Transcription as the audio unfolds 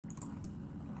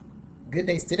Good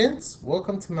day, students.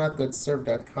 Welcome to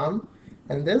mathgotserved.com.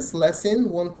 And this lesson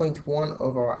 1.1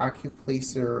 of our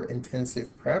Accuplacer intensive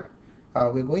prep,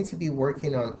 we're going to be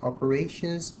working on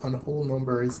operations on whole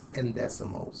numbers and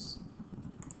decimals.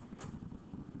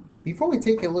 Before we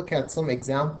take a look at some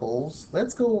examples,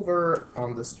 let's go over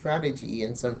the strategy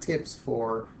and some tips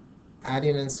for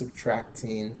adding and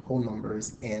subtracting whole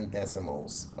numbers and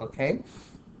decimals. Okay.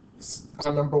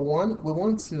 Number one, we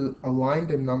want to align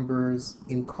the numbers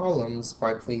in columns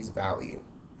by place value.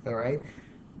 All right.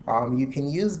 You can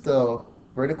use the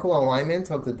vertical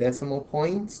alignment of the decimal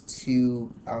point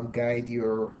to guide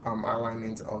your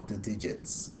alignment of the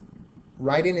digits.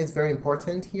 Writing is very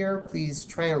important here. Please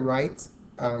try and write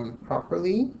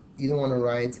properly. You don't want to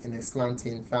write in a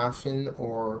slanting fashion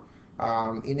or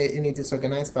in a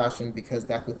disorganized fashion because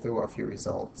that could throw off your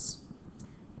results.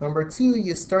 Number two,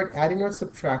 you start adding or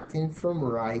subtracting from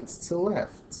right to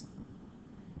left.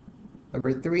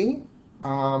 Number three,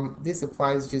 this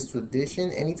applies just to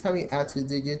addition. Anytime you add two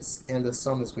digits and the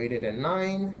sum is greater than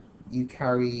 9, you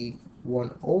carry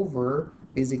 1 over,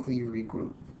 basically you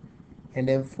regroup. And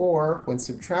then 4, when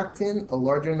subtracting a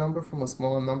larger number from a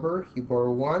smaller number, you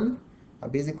borrow 1,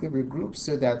 basically regroup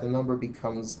so that the number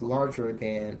becomes larger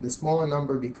than, the smaller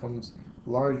number becomes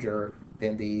larger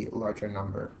than the larger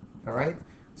number. All right?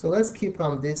 So let's keep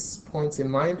these points in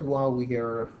mind while we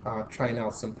are trying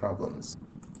out some problems.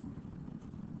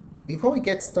 Before we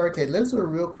get started, let's do a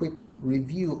real quick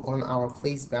review on our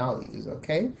place values,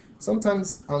 okay?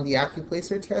 Sometimes on the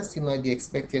Accuplacer test, you might be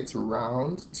expected to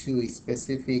round to a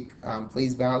specific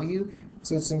place value.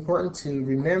 So it's important to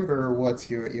remember what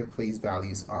your place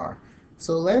values are.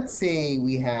 So let's say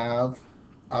we have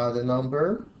the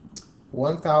number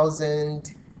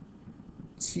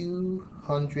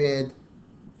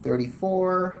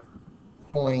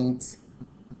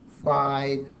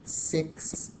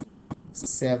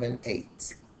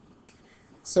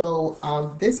So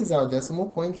this is our decimal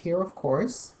point here, of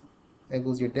course. There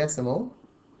goes your decimal.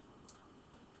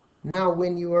 Now,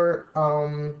 when you are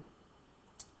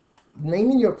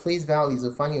naming your place values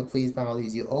or finding your place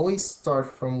values, you always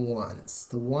start from ones,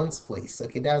 the ones place.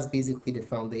 Okay, that's basically the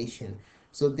foundation.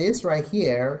 So this right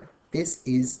here, this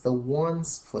is the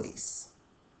ones place.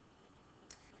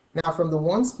 Now, from the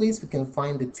ones place, we can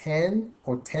find the 10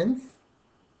 or 10th,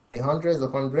 the hundredth, the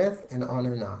 100th, and on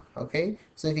and on. Okay,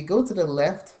 so if you go to the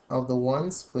left of the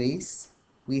ones place,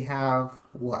 we have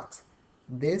what?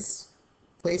 This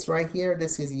place right here,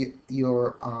 this is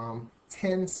your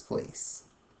tens place.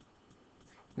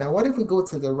 Now, what if we go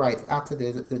to the right after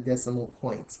the decimal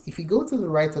point? If you go to the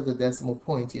right of the decimal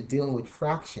point, you're dealing with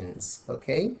fractions,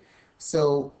 okay?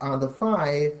 So on the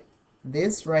 5,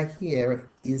 this right here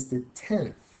is the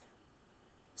 10th.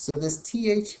 So this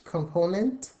TH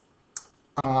component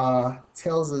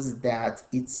tells us that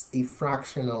it's a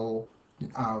fractional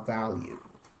value.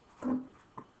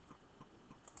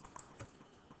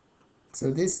 So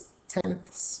this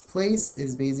 10th place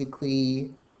is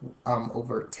basically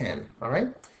over 10, all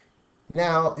right?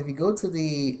 Now, if you go to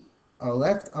the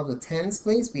left of the tens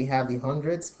place, we have the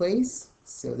hundreds place.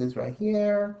 So this right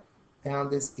here, now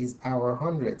this is our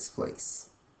hundreds place.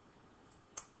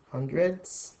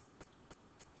 Hundreds.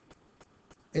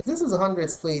 If this is a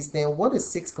hundreds place, then what is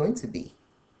 6 going to be?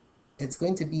 It's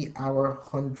going to be our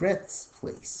hundredths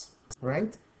place,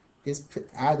 right? Just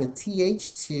add a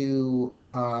TH to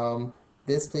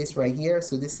this place right here.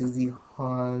 So this is the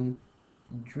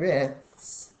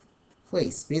hundredths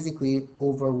place, basically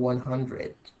over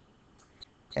 100.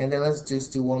 And then let's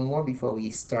just do one more before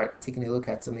we start taking a look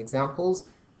at some examples.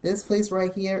 This place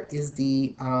right here is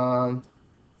the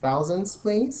thousands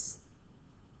place.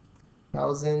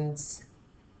 Thousands.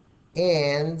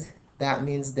 And that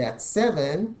means that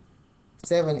 7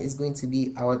 is going to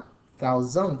be our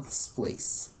thousandths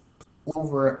place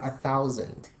over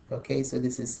 1,000. Okay, so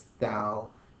this is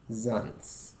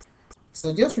thousandths.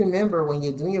 So just remember, when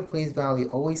you're doing your place value,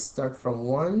 always start from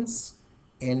ones,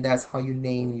 and that's how you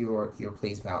name your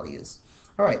place values.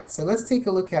 All right, so let's take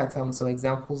a look at some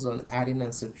examples on adding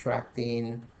and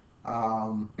subtracting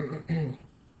whole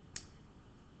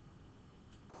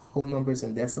numbers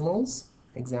and decimals.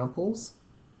 Examples.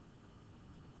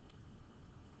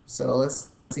 So let's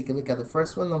take a look at the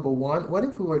first one. Number 1, what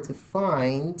if we were to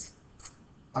find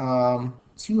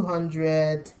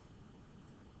 200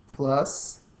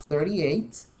 plus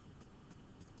 38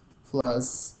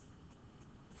 plus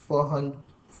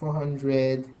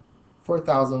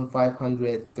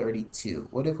 4,532.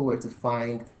 What if we were to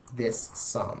find this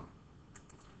sum?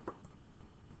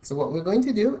 So what we're going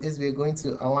to do is we're going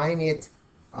to align it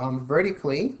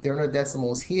vertically. There are no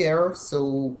decimals here,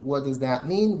 so what does that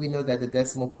mean? We know that the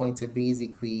decimal points are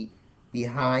basically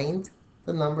behind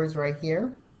the numbers right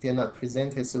here. They're not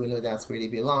presented, so we know that's where they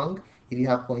belong. If you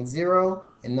have 0.0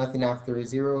 and nothing after a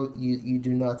 0, you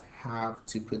do not have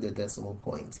to put the decimal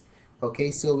point.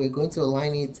 Okay, so we're going to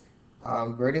align it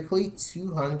vertically,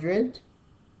 200,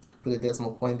 put a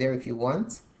decimal point there if you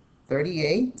want,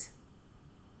 38,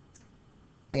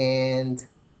 and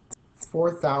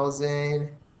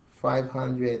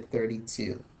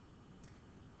 4,532.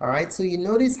 All right, so you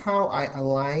notice how I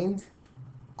aligned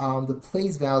the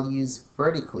place values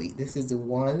vertically. This is the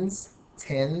ones,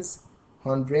 tens,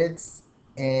 hundreds,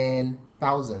 and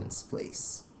thousands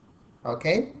place.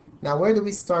 Okay, now where do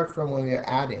we start from when we're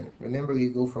adding? Remember, we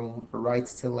go from right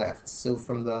to left. So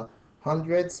from the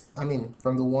hundreds,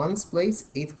 from the ones place,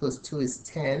 8 plus 2 is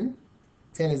 10.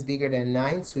 10 is bigger than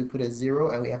 9, so we put a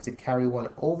 0 and we have to carry 1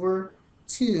 over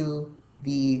to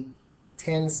the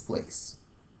tens place.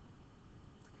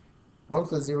 1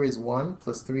 plus 0 is 1,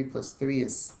 plus 3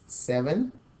 is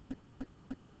 7.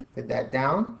 Put that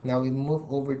down. Now we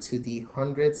move over to the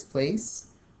hundreds place.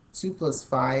 2 plus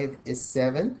 5 is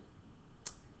 7.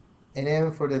 And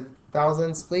then for the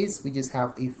thousands place, we just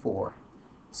have a 4.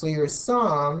 So your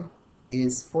sum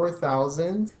is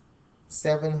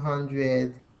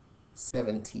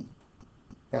 4,770.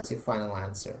 That's your final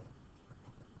answer.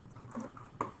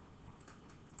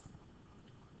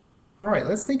 All right,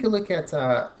 let's take a look at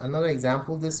another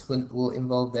example. This one will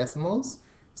involve decimals.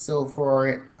 So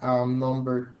for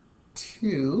number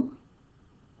 2,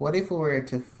 what if we were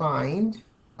to find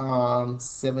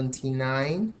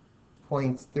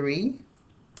 79.3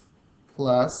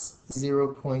 plus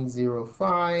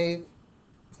 0.05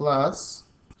 plus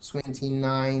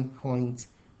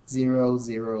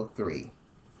 29.003.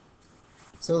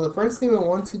 So the first thing we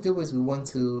want to do is we want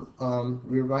to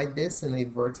rewrite this in a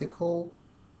vertical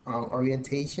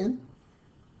orientation,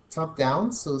 top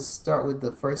down. So start with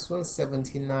the first one,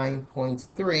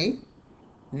 79.3.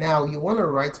 Now you want to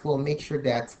write, well, make sure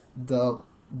that the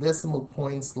decimal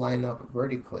points line up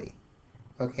vertically.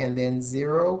 Okay, and then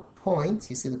 0 point,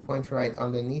 you see the point right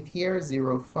underneath here,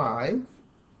 0.5.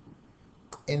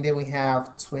 And then we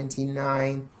have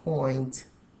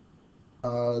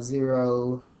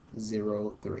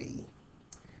 29.003.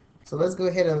 So let's go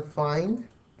ahead and find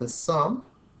the sum.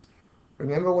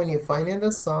 Remember, when you're finding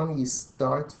the sum, you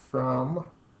start from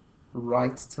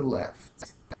right to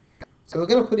left. So we're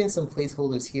going to put in some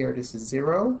placeholders here. This is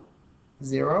 0,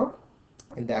 0,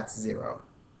 and that's 0.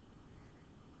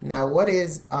 Now, what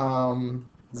is 0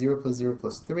 plus 0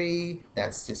 plus 3?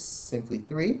 That's just simply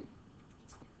 3.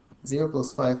 0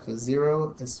 plus 5 plus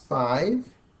 0 is 5.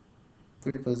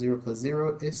 3 plus 0 plus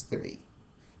 0 is 3.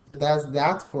 That's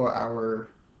that for our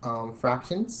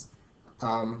fractions.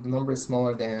 Numbers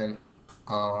smaller than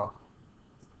 1.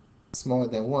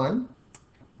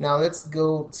 Now let's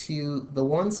go to the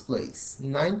ones place.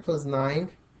 9 plus 9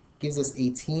 gives us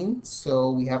 18,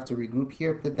 so we have to regroup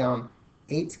here. Put down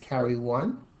 8, carry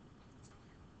 1.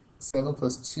 7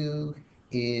 plus 2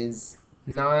 is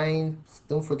 9.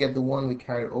 Don't forget the 1 we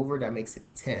carried over, that makes it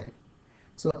 10.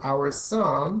 So our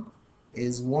sum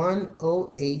is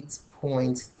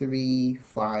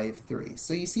 108.353.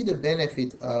 So you see the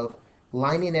benefit of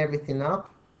lining everything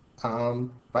up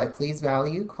by place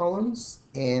value columns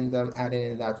and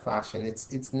adding in that fashion.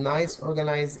 It's nice,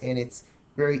 organized, and it's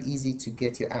very easy to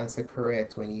get your answer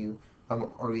correct when you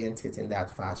orient it in that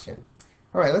fashion.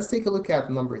 All right, let's take a look at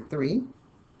number 3.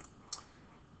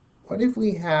 What if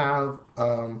we have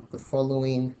the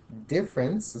following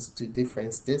difference? Let's do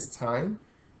difference this time.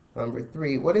 Number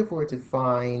 3, what if we were to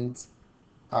find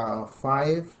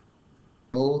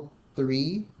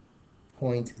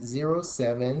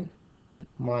 503.07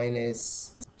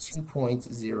 minus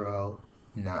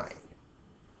 2.09?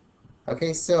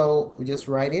 Okay, so we just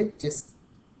write it just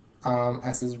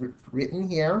as is written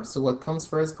here. So what comes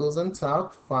first goes on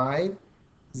top,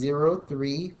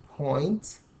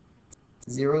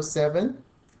 503.07.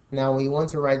 Now when you want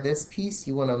to write this piece,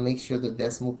 you want to make sure the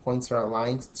decimal points are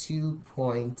aligned.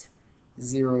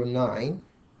 2.09.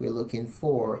 We're looking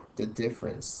for the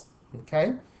difference.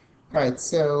 Okay? All right,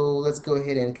 so let's go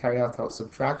ahead and carry out our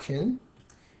subtraction.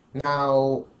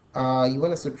 Now, you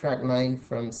want to subtract 9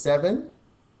 from 7.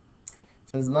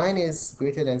 Since 9 is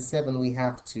greater than 7, we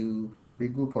have to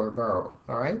regroup or borrow.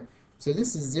 All right? So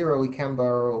this is 0. We can't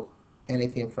borrow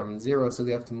anything from 0, so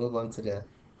we have to move on to the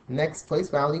next place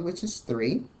value, which is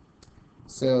 3.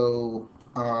 So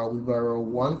we borrow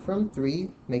 1 from 3,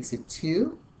 makes it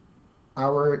 2.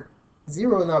 Our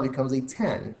 0 now becomes a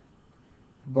 10.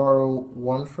 Borrow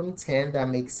 1 from 10, that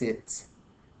makes it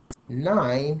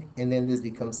 9, and then this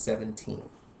becomes 17.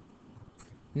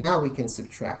 Now we can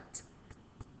subtract.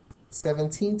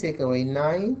 17 take away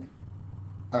 9,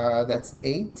 That's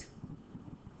 8.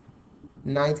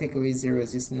 9 take away 0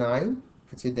 is just 9.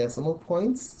 Put your decimal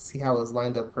points. See how it's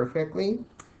lined up perfectly.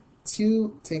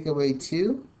 2 take away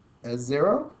 2 is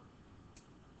 0.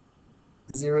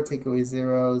 0 take away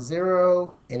 0,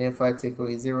 0. And then 5 take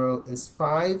away 0 is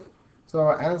 5. So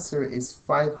our answer is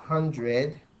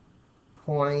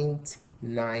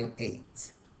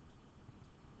 500.98.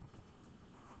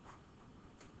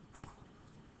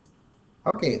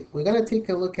 Okay, we're going to take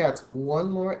a look at one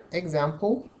more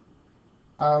example.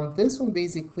 This one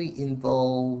basically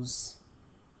involves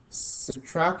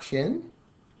subtraction,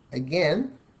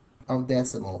 again, of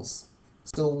decimals.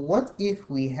 So what if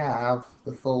we have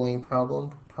the following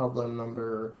problem? Problem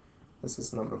number, this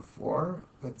is number 4.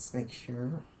 Let's make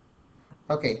sure.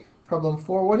 Okay, problem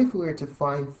 4. What if we were to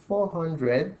find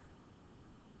 400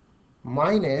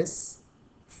 minus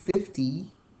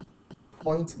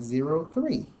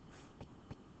 50.03?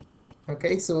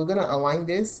 Okay, so we're going to align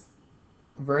this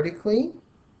vertically,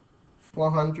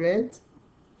 400,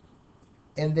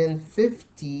 and then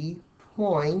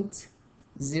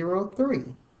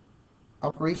 50.03.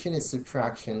 Operation is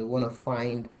subtraction. We want to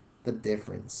find the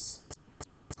difference.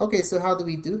 Okay, so how do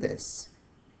we do this?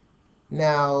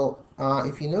 Now,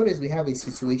 if you notice, we have a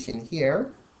situation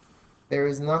here. There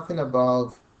is nothing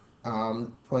above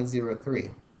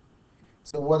 0.03.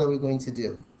 So what are we going to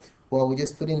do? Well, we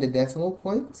just put in the decimal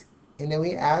point, and then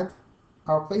we add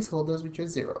our placeholders, which are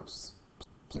zeros.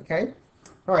 Okay?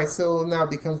 All right, so now it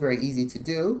becomes very easy to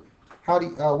do. What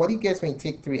do you guess when you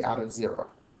take 3 out of 0?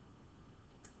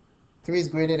 3 is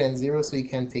greater than 0, so you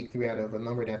can't take 3 out of a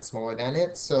number that's smaller than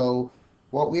it. So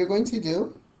what we're going to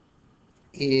do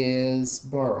is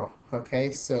borrow.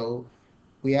 Okay, so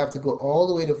we have to go all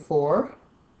the way to 4.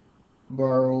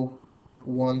 Borrow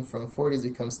 1 from 4. This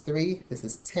becomes 3. This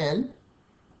is 10.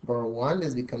 Borrow 1.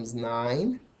 This becomes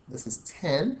 9. This is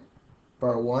 10.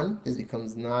 Borrow 1. This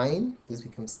becomes 9. This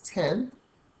becomes 10.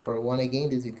 Borrow 1 again.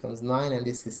 This becomes 9. And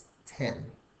this is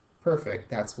 10. Perfect.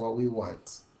 That's what we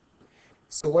want.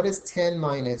 So what is 10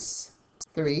 minus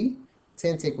 3?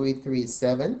 10 take away 3 is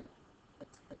 7.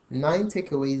 9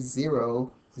 take away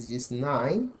 0 is just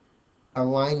 9.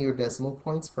 Align your decimal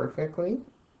points perfectly.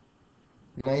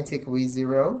 9 take away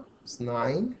 0 is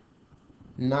 9.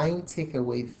 9 take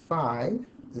away 5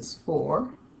 is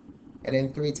 4. And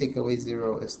then 3 take away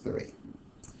 0 is 3.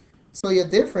 So your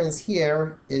difference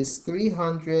here is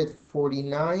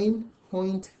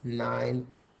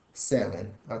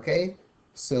 349.97. Okay?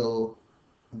 So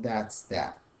that's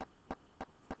that.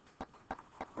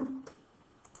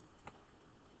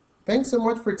 Thanks so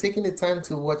much for taking the time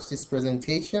to watch this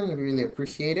presentation. We really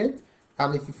appreciate it.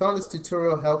 If you found this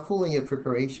tutorial helpful in your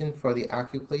preparation for the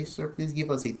Accuplacer, please give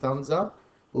us a thumbs up.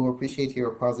 We'll appreciate your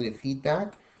positive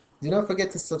feedback. Do not forget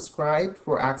to subscribe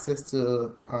for access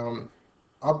to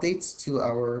updates to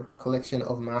our collection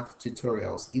of math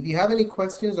tutorials. If you have any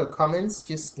questions or comments,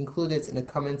 just include it in the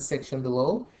comments section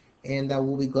below, and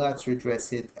we'll be glad to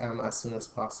address it as soon as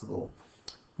possible.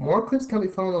 More clips can be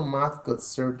found on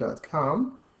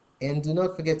mathgotserved.com. And do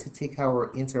not forget to take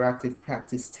our interactive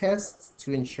practice tests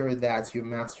to ensure that you're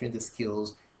mastering the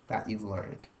skills that you've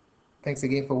learned. Thanks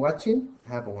again for watching.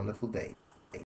 Have a wonderful day.